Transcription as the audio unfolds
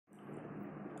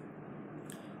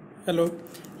Hello,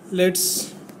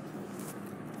 let's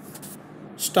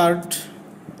start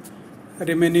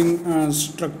remaining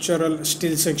structural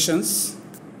steel sections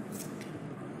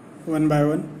one by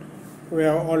one. We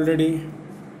have already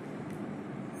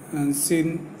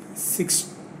seen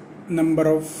six number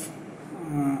of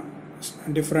uh,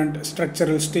 different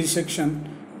structural steel section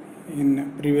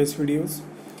in previous videos.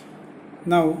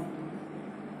 Now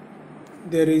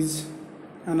there is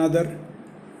another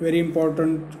very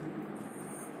important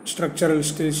structural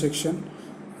steel section,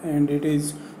 and it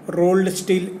is rolled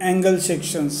steel angle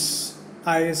sections,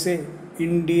 ISA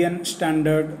Indian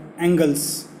standard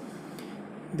angles.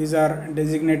 These are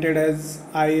designated as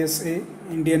ISA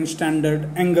Indian standard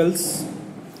angles,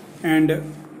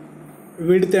 and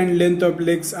width and length of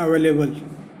legs available.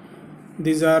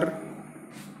 These are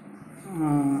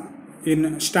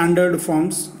in standard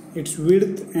forms. Its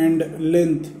width and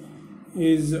length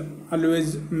is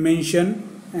always mentioned,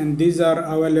 and these are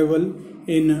available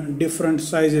in different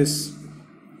sizes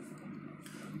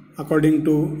according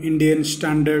to Indian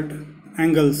standard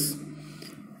angles.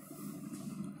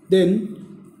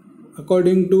 Then,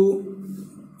 according to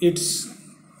its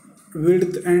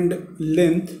width and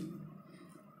length,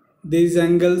 these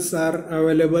angles are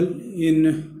available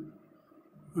in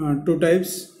two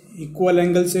types: equal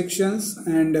angle sections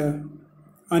and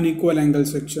unequal angle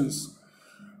sections.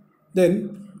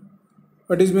 Then,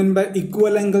 what is meant by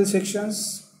equal angle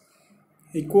sections?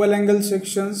 Equal angle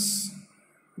sections,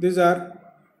 these are,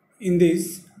 in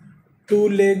these, two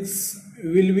legs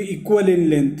will be equal in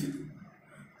length.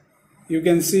 You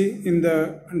can see in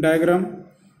the diagram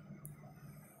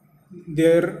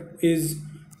there is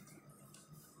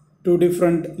two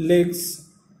different legs,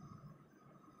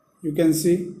 you can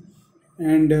see,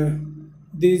 and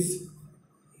these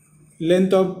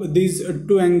length of these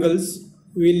two angles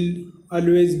will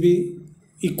always be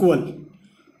equal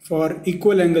for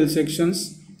equal angle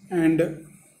sections, and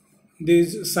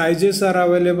these sizes are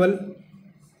available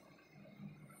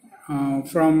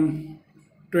from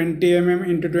 20 mm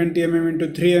into 20 mm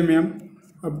into 3 mm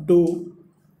up to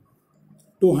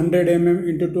 200 mm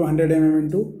into 200 mm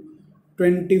into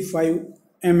 25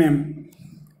 mm.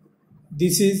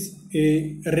 This is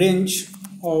a range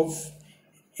of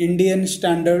Indian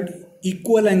standard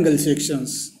equal angle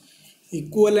sections.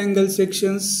 Equal angle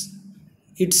sections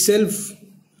itself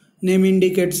name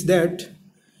indicates that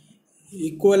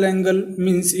equal angle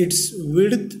means its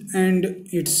width and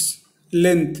its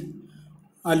length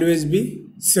always be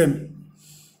same.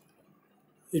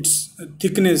 Its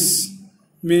thickness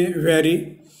may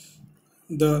vary.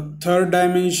 The third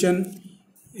dimension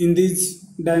in these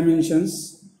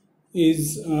dimensions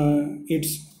is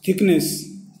its thickness.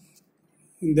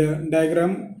 In the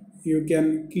diagram you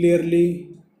can clearly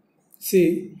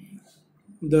see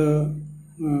the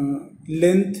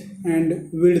length and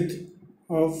width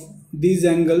of these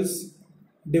angles,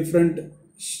 different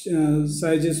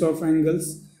sizes of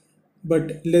angles,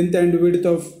 but length and width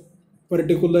of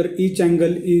particular each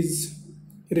angle is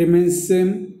remains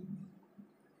same.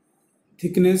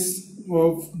 Thickness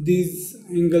of these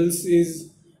angles is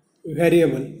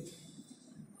variable,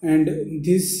 and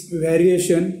this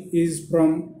variation is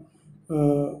from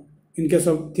in case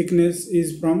of thickness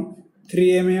is from 3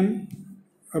 mm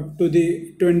up to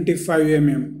the 25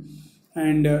 mm,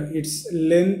 and its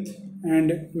length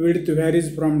and width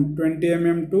varies from 20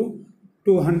 mm to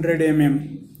 200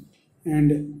 mm,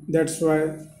 and that's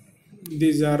why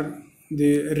these are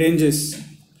the ranges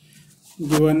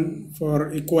given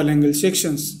for equal angle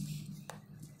sections.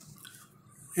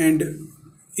 And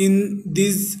in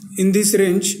this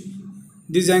range,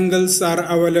 these angles are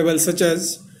available, such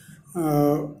as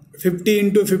 50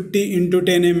 into 50 into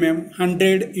 10 mm,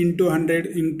 100 into 100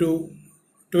 into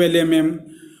 12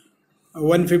 mm,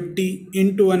 150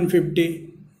 into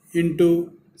 150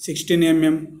 into 16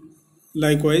 mm.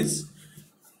 Likewise,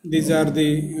 these are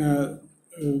the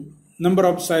number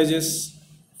of sizes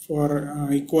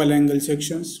for equal angle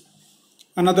sections.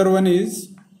 Another one is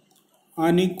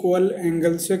unequal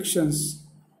angle sections.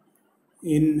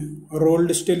 In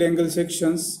rolled steel angle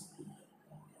sections,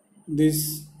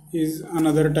 this is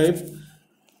another type.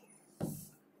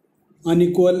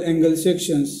 Unequal angle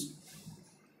sections,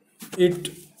 it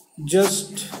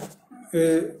just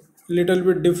a little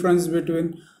bit difference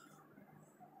between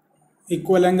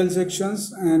equal angle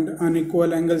sections and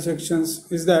unequal angle sections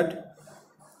is that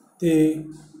the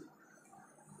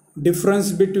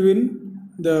difference between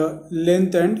the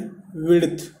length and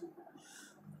width.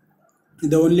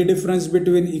 The only difference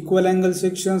between equal angle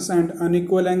sections and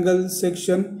unequal angle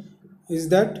section is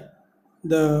that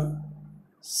the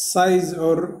size,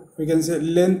 or we can say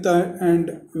length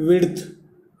and width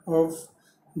of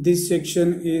this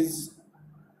section is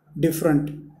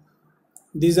different.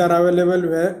 These are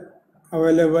available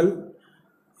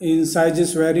in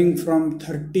sizes varying from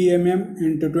 30 mm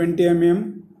into 20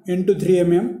 mm into 3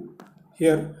 mm.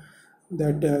 Here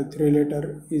that 3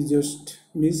 letter is just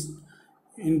missed.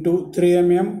 Into 3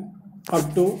 mm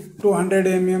up to 200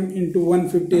 mm into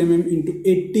 150 mm into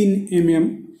 18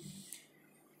 mm.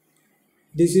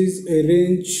 This is a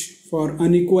range for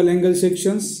unequal angle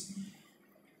sections,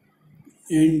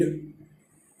 and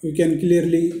you can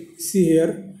clearly see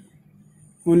here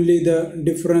only the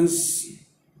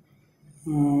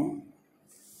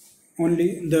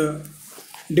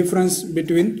difference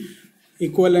between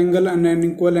equal angle and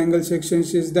unequal angle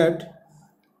sections is that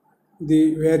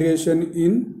the variation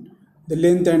in the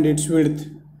length and its width.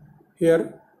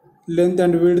 Here length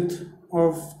and width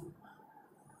of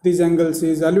these angles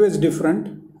is always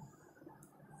different.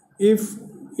 If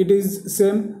it is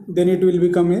same, then it will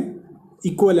become a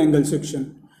equal angle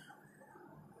section,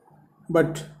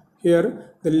 but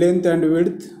here the length and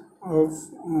width of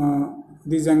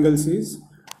these angles is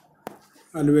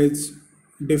always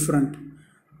different.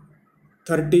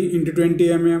 30 into 20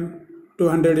 mm,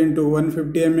 200 into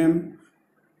 150 mm,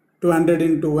 200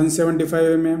 into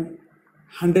 175 mm,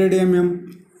 100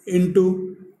 mm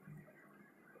into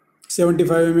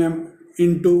 75 mm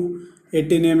into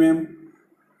 18 mm,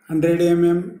 100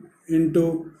 mm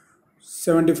into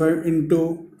 75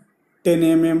 into 10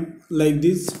 mm, like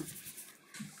this.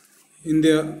 In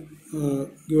the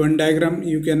given diagram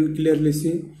you can clearly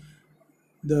see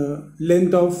the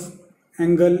length of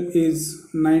angle is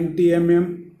 90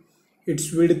 mm,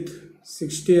 its width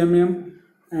 60 mm,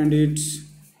 and its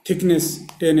thickness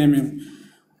 10 mm.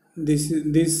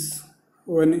 This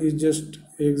one is just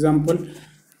example.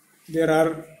 There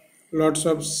are lots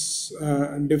of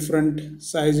different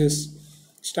sizes,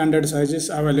 standard sizes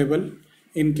available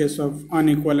in case of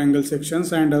unequal angle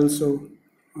sections and also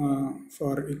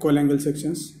for equal angle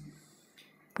sections.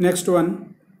 Next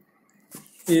one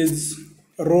is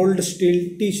rolled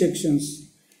steel T sections.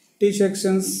 T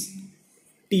sections,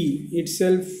 T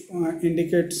itself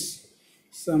indicates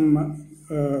some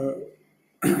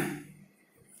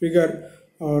figure,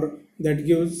 or that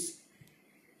gives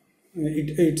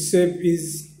its shape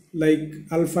is like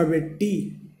alphabet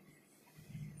T.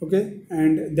 Okay,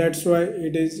 and that's why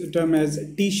it is termed as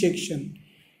T section.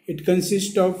 It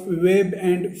consists of web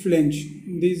and flange.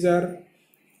 These are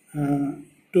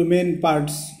two main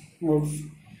parts of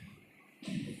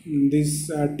this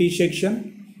T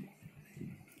section.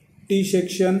 T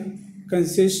section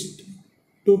consists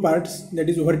two parts, that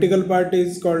is vertical part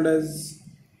is called as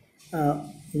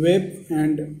web,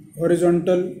 and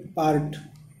horizontal part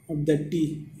of the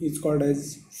T is called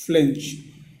as flange,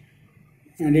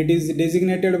 and it is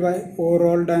designated by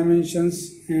overall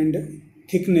dimensions and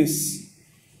thickness.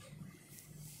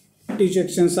 T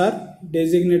sections are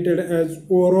designated as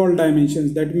overall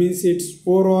dimensions, that means its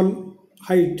overall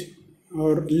height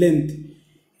or length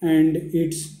and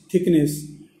its thickness.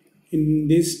 In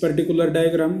this particular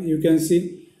diagram you can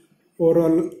see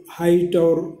overall height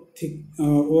or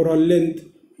overall length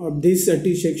of this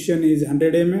T section is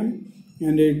 100 mm,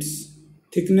 and its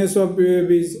thickness of web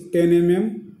is 10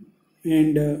 mm,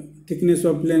 and thickness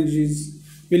of flange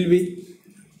will be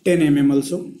 10 mm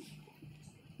also.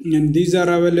 And these are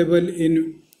available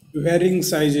in varying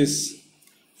sizes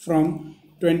from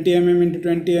 20 mm into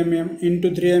 20 mm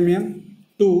into 3 mm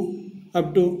to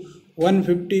up to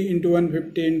 150 into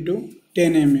 150 into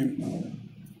 10 mm.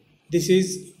 This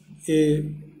is a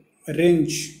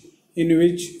range in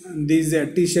which these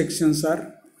T sections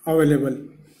are available.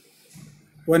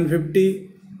 150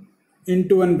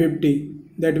 into 150,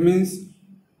 that means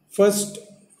first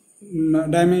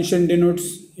dimension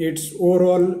denotes its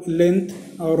overall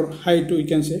length or height, we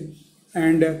can say,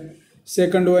 and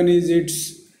second one is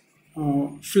its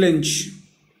flange.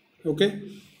 Okay,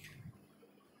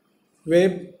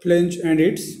 web, flange and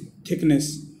its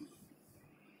thickness.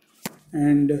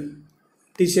 And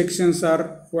T sections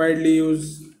are widely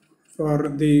used for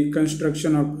the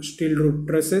construction of steel roof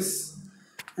trusses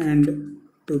and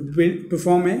to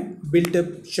form a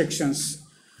built-up sections.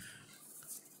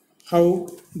 How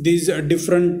these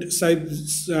different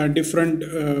size,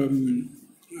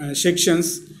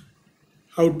 sections,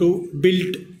 how to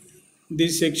build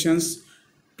these sections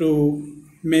to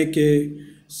make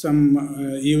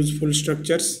some useful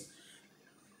structures.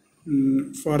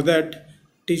 For that,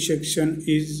 T section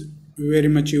is very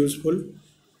much useful.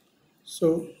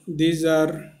 So these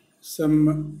are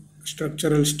some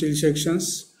structural steel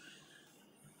sections.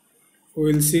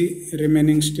 We will see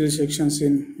remaining steel sections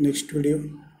in next video.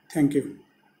 Thank you.